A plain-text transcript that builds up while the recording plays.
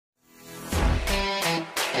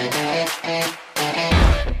Hello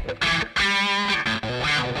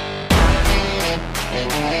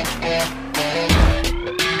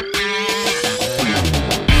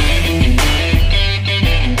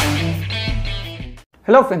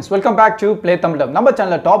friends, welcome back to Playtamildub. நம்ம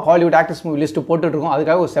சேனல்ல top Hollywood actors movie list போட்டுட்டு இருக்கோம்.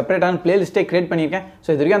 அதுக்காக ஒரு செப்பரேட்டான பிளேலிஸ்ட்டை கிரியேட் பண்ணியிருக்கேன். ஸோ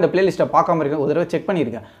இது வரைக்கும் அந்த பிளேலிஸ்ட்டை பார்க்காம இருக்கேன், ஒரு தடவை செக்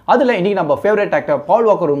பண்ணியிருக்கேன். அதில் இன்னைக்கு நம்ம ஃபேவரட் ஆக்டர் பால்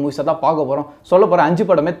வாக்கர் மூவிஸை தான் பார்க்க போகிறோம். சொல்ல போகிற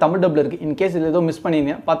 5 படமே தமிழ் டப்ல இருக்குது. இன் கேஸ் இது ஏதோ மிஸ்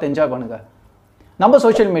பண்ணிங்க பார்த்து என்ஜாய் பண்ணுங்க. நம்ம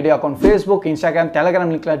social media account Facebook, Instagram,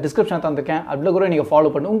 Telegram லிங்க்ல டிஸ்கிரிப்ஷன் தந்திருக்கேன். அதில் கூட நீங்கள் ஃபாலோ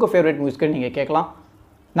பண்ணி உங்கள் ஃபேவரட் மூவிஸ்க்கு நீங்கள் கேட்கலாம்.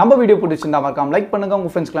 நம்ம வீடியோ பிடிச்சிருந்தா மறக்காம லைக் பண்ணுங்க,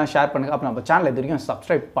 உங்கள் ஃப்ரெண்ட்ஸ்க்குலாம் ஷேர் பண்ணுங்க. அப்போ நம்ம சேனல் இது வரைக்கும்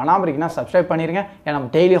சப்ஸ்கிரைப் பண்ணாமல் இருக்கீங்கன்னா சப்ஸ்கிரைப் பண்ணிருங்க. ஏன்னா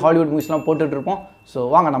நம்ம டெய்லி ஹாலிவுட் மூவிஸ்லாம் போட்டுட்டு இருப்போம். ஸோ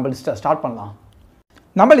வாங்க நம்ம லிஸ்ட்டை ஸ்டார்ட் பண்ணலாம்.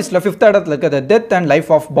 நம்ம லிஸ்ட்டில் 5th இடத்துல இருக்க the death and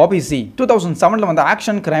life of Bobby C 2007 வந்த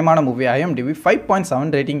ஆக்ஷன் கிரைமான மூவி. IMDb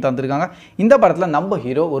 5.7 ரேட்டிங் தந்திருக்காங்க. இந்த படத்தில் நம்ம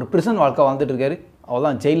ஹீரோ ஒரு பிரிசன் வாழ்க்கை வாழ்ந்துட்டு இருக்காரு.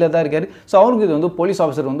 அவ்வளோதான், ஜெயிலில் தான் இருக்காரு. ஸோ அவருக்கு இது வந்து போலீஸ்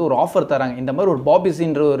ஆஃபீஸர் வந்து ஒரு ஆஃபர் தராங்க. இந்த மாதிரி ஒரு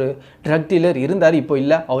பாபிசின்ற ஒரு ட்ரக் டீலர் இருந்தார், இப்போ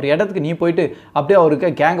இல்லை. அவர் இடத்துக்கு நீ போயிட்டு அப்படியே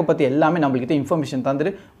அவருக்கு கேங்கை பற்றி எல்லாமே நம்மள்கிட்ட இன்ஃபர்மேஷன்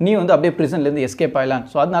தந்துட்டு நீ வந்து அப்படியே பிரிசன்லேருந்து எஸ்கேப் ஆகலாம்.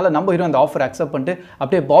 ஸோ அதனால நம்ம ஹீரோ அந்த ஆஃபர் அக்செப்ட் பண்ணிட்டு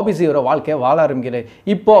அப்படியே பாபிசியோட வாழ்க்கையை வாழ ஆரம்பிக்கிறார்.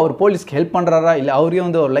 இப்போ அவர் போலீஸ்க்கு ஹெல்ப் பண்ணுறாரா இல்லை அவரே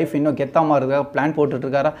வந்து ஒரு லைஃப் இன்னும் கெத்தாமல் இருக்கா பிளான்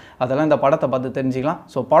போட்டுட்ருக்காரா, அதெல்லாம் இந்த படத்தை பார்த்து தெரிஞ்சிக்கலாம்.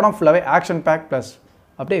 ஸோ படம் ஃபுல்லாகவே ஆக்ஷன் பேக் ப்ளஸ்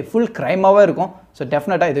அப்படியே ஃபுல் க்ரைமாகவே இருக்கும். ஸோ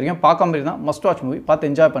டெஃபினட்டாக இது வரைக்கும் பார்க்காம இருந்தால் மஸ்ட் வாட்ச் மூவி, பார்த்து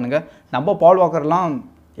என்ஜாய் பண்ணுங்கள். நம்ம பால் வாக்கர்லாம்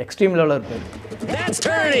எக்ஸ்ட்ரீம் லெவலில் இருப்பார். That's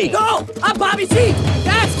Ernie! Go! I'm Bobby C!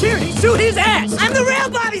 That's Tierney! Shoot his ass! I'm the real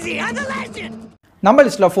Bobby C! I'm the legend! நம்ம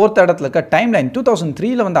லிஸ்ட்டில் 4th இடத்துல இருக்க டைம் லைன்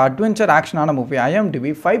 2003 வந்த அட்வென்ச்சர் ஆக்ஷனான மூவி. IMDb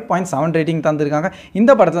 5.7 ரேட்டிங் தந்திருக்காங்க.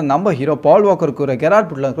 இந்த படத்தில் நம்ம ஹீரோ பால் வாக்கருக்கு ஒரு கெராட்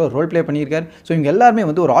புட்லருக்கு ரோல் ப்ளே பண்ணியிருக்காரு. ஸோ இவங்க எல்லாருமே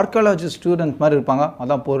வந்து ஒரு ஆர்கியாலஜிஸ்ட் ஸ்டூடெண்ட் மாதிரி இருப்பாங்க.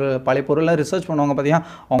 அதான் பழைய பொருளை ரிசர்ச் பண்ணுவாங்க பார்த்தீங்கன்னா,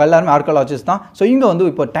 அவங்க எல்லாருமே ஆர்கியாலஜிஸ்ட் தான். ஸோ இங்கே வந்து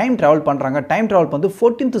இப்போ டைம் ட்ராவல் பண்ணுறாங்க. டைம் ட்ராவல் வந்து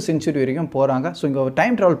 14th century வரைக்கும் போகிறாங்க. ஸோ இங்கே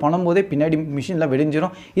டைம் ட்ராவல் பண்ணும்போதே பின்னாடி மிஷினில்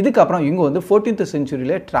வெடிஞ்சிடும். இதுக்கப்புறம் இவங்க வந்து 14th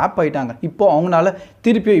centuryலே ட்ராப் ஆகிட்டாங்க. இப்போ அவங்களால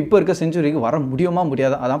திருப்பியும் இப்போ இருக்க செஞ்சுரிக்கு வர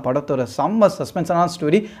முடியாது. அதான் படத்தோட செம்ம சஸ்பென்ஸ்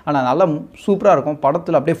ஸ்டோரி. ஆனால் நல்லா சூப்பராக இருக்கும்.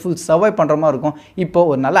 படத்தில் அப்படியே ஃபுல் சர்வை பண்ணுற மாதிரி இருக்கும். இப்போ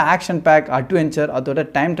ஒரு நல்ல ஆக்ஷன் பேக் அட்வென்ச்சர் அதோட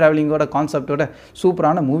டைம் ட்ராவலிங்கோட கான்செப்டோட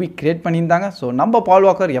சூப்பரான மூவி கிரியேட் பண்ணியிருந்தாங்க. ஸோ நம்ம பால்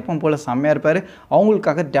வாக்கர் எப்பவும் போல் செம்மையாக இருப்பார்.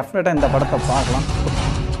 அவங்களுக்காக டெஃபினட்டாக இந்த படத்தை பார்க்கலாம்.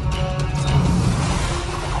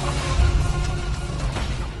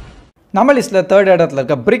 நம்ம லிஸ்ட்டில் 3rd இடத்துல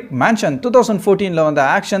இருக்க பிரிக் மேன்ஷன் 2014 வந்த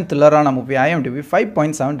ஆக்ஷன் த்ரில்லரான மூவி. IMDb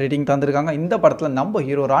 5.7 ரேட்டிங் தந்திருக்காங்க. இந்த படத்தில் நம்ம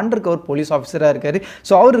ஹீரோ ஒரு அண்டர் கவர் போலீஸ் ஆஃபீஸராக இருக்கார்.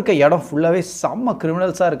 ஸோ அவர் இருக்க இடம் ஃபுல்லாகவே செம்ம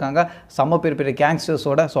கிரிமினல்ஸாக இருக்காங்க, செம்ம பெரிய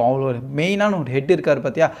கேங்ஸ்டர்ஸோட. ஸோ அவரோட மெயினான ஒரு ஹெட் இருக்கார்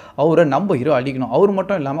பார்த்தியா, அவரை நம்ம ஹீரோ அழிக்கணும். அவர்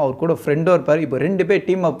மட்டும் இல்லாமல் அவர் கூட ஃப்ரெண்டும் இருப்பார். இப்போ 2 பேர்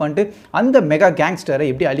டீம் அப் பண்ணிட்டு அந்த மெகா கேங்ஸ்டரை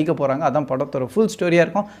எப்படி அழிக்க போகிறாங்க, அதான் படத்தோட ஃபுல் ஸ்டோரியாக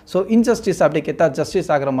இருக்கும். ஸோ இன்ஜஸ்டிஸ் அப்படியே கெத்தா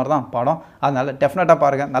ஜஸ்டிஸ் ஆகிற மாதிரி தான் படம். அதனால் டெஃபினட்டாக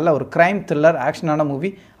பாருங்கள். நல்ல ஒரு க்ரைம் த்ரில்லர் ஆக்ஷனான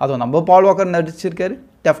மூவி. அதுவும் நம்ம பால் வாக்கர் நடிச்சிருக்காரு.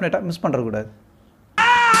 டெஃபினட்டாக மிஸ் பண்ணுறக்கூடாது.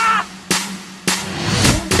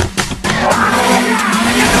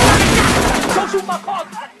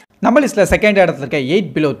 நம்ம லிஸ்ட்டில் 2nd இடத்துல இருக்க 8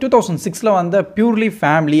 Below 2006 வந்த பியூர்லி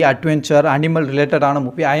ஃபேமிலி அட்வென்ச்சர் அனிமல் ரிலேட்டடான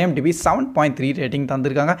மூவி. IMDb 7.3 ரேட்டிங்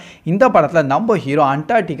தந்திருக்காங்க. இந்த படத்தில் நம்ம ஹீரோ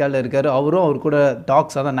அண்டார்டிகாவில் இருக்கார். அவரும் அவர் கூட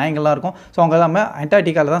டாக்ஸ் அதான் நாய்ங்கள்லாம் இருக்கும். ஸோ அவங்க எல்லாமே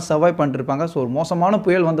அண்டார்டிகாவில் தான் சர்வை பண்ணிருப்பாங்க. ஸோ ஒரு மோசமான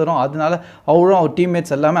புயல் வந்துடும். அதனால அவரும் அவர்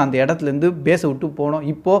டீம்மேட்ஸ் எல்லாமே அந்த இடத்துலேருந்து பேஸை விட்டு போகணும்.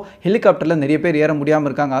 இப்போது ஹெலிகாப்டரில் நிறைய பேர் ஏற முடியாமல்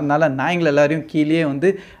இருக்காங்க. அதனால நாய்கள் எல்லாரையும் கீழே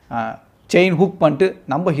வந்து செயின் ஹூக் பண்ணிட்டு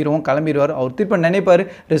நம்ம ஹீரோவும் கிளம்பிடுவார். அவர் திருப்பி நினைப்பார்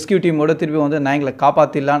ரெஸ்கியூ டீமோட திருப்பி வந்து நாய்களை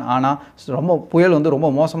காப்பாற்றிடலான்னு. ஆனால் ரொம்ப புயல் வந்து ரொம்ப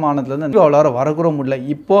மோசமானதுலேருந்து அவ்வளோ வரக்கூட முடியல.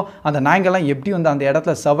 இப்போது அந்த நாய்கள்லாம் எப்படி வந்து அந்த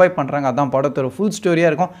இடத்துல சர்வை பண்ணுறாங்க, அதான் படத்தோட ஃபுல்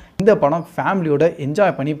ஸ்டோரியாக இருக்கும். இந்த படம் ஃபேமிலியோட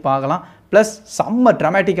என்ஜாய் பண்ணி பார்க்கலாம். ப்ளஸ் செம்ம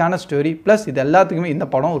ட்ராமேட்டிக்கான ஸ்டோரி. ப்ளஸ் இது எல்லாத்துக்குமே இந்த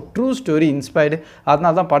படம் ஒரு ட்ரூ ஸ்டோரி இன்ஸ்பயர்டு.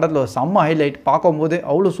 அதனால தான் படத்தில் ஒரு செம்ம ஹைலைட். பார்க்கும்போது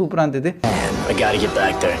அவ்வளோ சூப்பராக இருந்தது.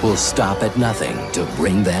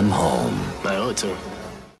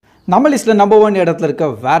 நம்ம லிஸ்ட்டில் நம்பர் 1 இடத்துல இருக்க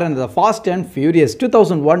வேற இந்த ஃபாஸ்ட் அண்ட் ஃபியூரியஸ்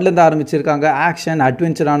 2001 ஆரம்பிச்சிருக்காங்க. Action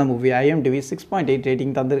அட்வென்ச்சரான movie. IMDb 6.8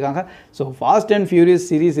 ரேட்டிங் தந்திருக்காங்க. So fast and furious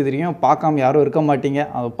series இது வரைக்கும் பார்க்காம யாரும் இருக்க மாட்டீங்க.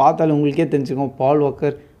 அதை பார்த்தாலும் உங்களுக்கே தெரிஞ்சுக்கும் பால்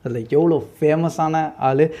வாக்கர் அதில் எவ்வளோ ஃபேமஸான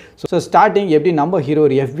ஆள். ஸோ ஸ்டார்டிங் எப்படி நம்ம ஹீரோ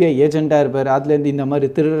ஒரு FBI ஏஜெண்ட்டாக இருப்பார். அதுலேருந்து இந்த மாதிரி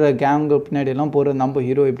திருடுற கேங்கு பின்னாடியெல்லாம் போகிற நம்ம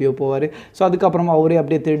ஹீரோ எப்படியோ போவார். ஸோ அதுக்கப்புறமா அவரே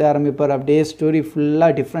அப்படியே திருட ஆரம்பிப்பார். அப்படியே ஸ்டோரி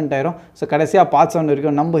ஃபுல்லாக டிஃப்ரெண்ட் ஆயிரும். ஸோ கடைசியாக பார்ட்ஸ் 1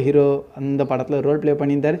 வரைக்கும் நம்ம ஹீரோ அந்த படத்தில் ரோல் ப்ளே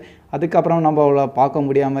பண்ணியிருந்தார். அதுக்கப்புறம் நம்ம அவ்வளோ பார்க்க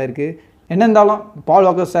முடியாமல் இருக்குது. என்ன இருந்தாலும் பால்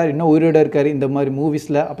வாக்கர் சார் இன்னும் உயிரோடு இருக்கார் இந்த மாதிரி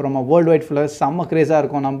மூவிஸில். அப்புறமா வேர்ல்டு வைட் ஃபுல்லாக செம்ம க்ரேஸாக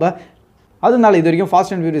இருக்கும் நம்ம. அதனால இது வரைக்கும்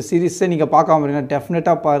ஃபாஸ்ட் அண்ட் ஃபியூரியஸ் சீரிஸை நீங்கள் பார்க்காம இருங்க,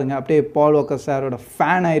 டெஃபினட்டாக பாருங்கள். அப்படியே பால் வாக்கர் சாரோட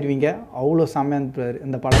ஃபேன் ஆயிடுவீங்க. அவ்வளோ செம்மையாக இருப்பார்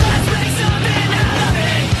இந்த படம்.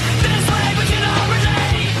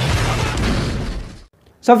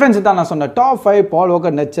 ஸோ ஃப்ரெண்ட்ஸ், இதான் நான் சொன்ன டாப் 5 பால்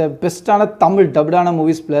வாக்கர் நடிச்ச பெஸ்ட்டான தமிழ் டப்டான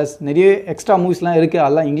மூவிஸ். ப்ளஸ் நிறைய எக்ஸ்ட்ரா மூவிஸ்லாம் இருக்குது.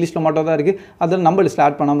 அதெல்லாம் இங்கிலீஷில் மட்டும் தான் இருக்குது. அதில் நம்ம லிஸ்ட்டில்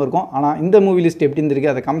ஆட் பண்ணாமல் இருக்கும். ஆனால் இந்த மூவி லிஸ்ட் எப்படி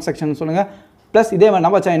இருந்திருக்கு அதை கமெண்ட் செக்ஷன் சொல்லுங்கள். ப்ளஸ் இதே மாதிரி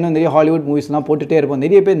நம்ம சேனல் இன்னும் நிறைய ஹாலிவுட் மூவிஸ்லாம் போட்டுகிட்டே இருப்போம்.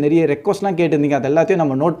 நிறைய பேர் நிறைய ரெக்வஸ்ட்லாம் கேட்டிருந்தீங்க. அது எல்லாத்தையும்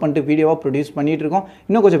நம்ம நோட் பண்ணிட்டு வீடியோவாக ப்ரொடியூஸ் பண்ணிட்டு இருக்கோம்.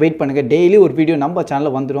 இன்னும் கொஞ்சம் வெயிட் பண்ணுங்கள். டெய்லி ஒரு வீடியோ நம்ம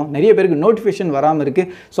சேனலில் வந்துடும். நிறைய பேருக்கு நோட்டிஃபிகேஷன் வராமல் இருக்குது.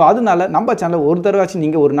 ஸோ அதனால நம்ம சேனலில் ஒரு தடவாச்சும்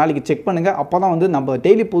நீங்கள் ஒரு நாளைக்கு செக் பண்ணுங்கள். அப்போ தான் வந்து நம்ம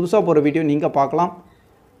டெய்லி புதுசாக போகிற வீடியோ நீங்கள் பார்க்கலாம்.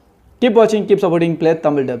 Keep watching, keep supporting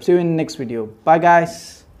Playtamildub. See you in the next video. Bye guys.